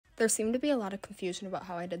There seemed to be a lot of confusion about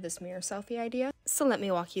how I did this mirror selfie idea, so let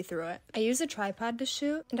me walk you through it. I use a tripod to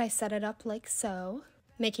shoot, and I set it up like so,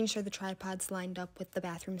 making sure the tripod's lined up with the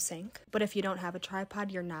bathroom sink. But if you don't have a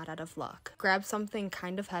tripod, you're not out of luck. Grab something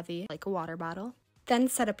kind of heavy, like a water bottle, then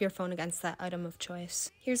set up your phone against that item of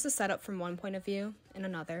choice. Here's the setup from one point of view and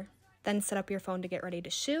another. Then set up your phone to get ready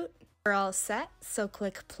to shoot. We're all set, so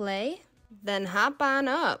click play. Then hop on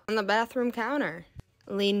up on the bathroom counter.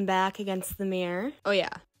 Lean back against the mirror. Oh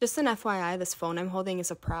yeah, just an FYI, this phone I'm holding is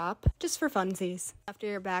a prop, just for funsies. After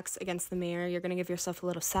your back's against the mirror, you're gonna give yourself a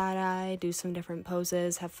little side eye, do some different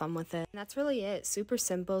poses, have fun with it. And that's really it. Super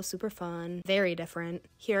simple, super fun, very different.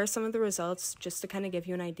 Here are some of the results, just to kind of give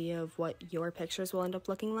you an idea of what your pictures will end up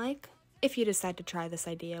looking like if you decide to try this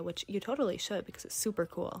idea, which you totally should because it's super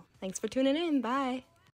cool. Thanks for tuning in, bye!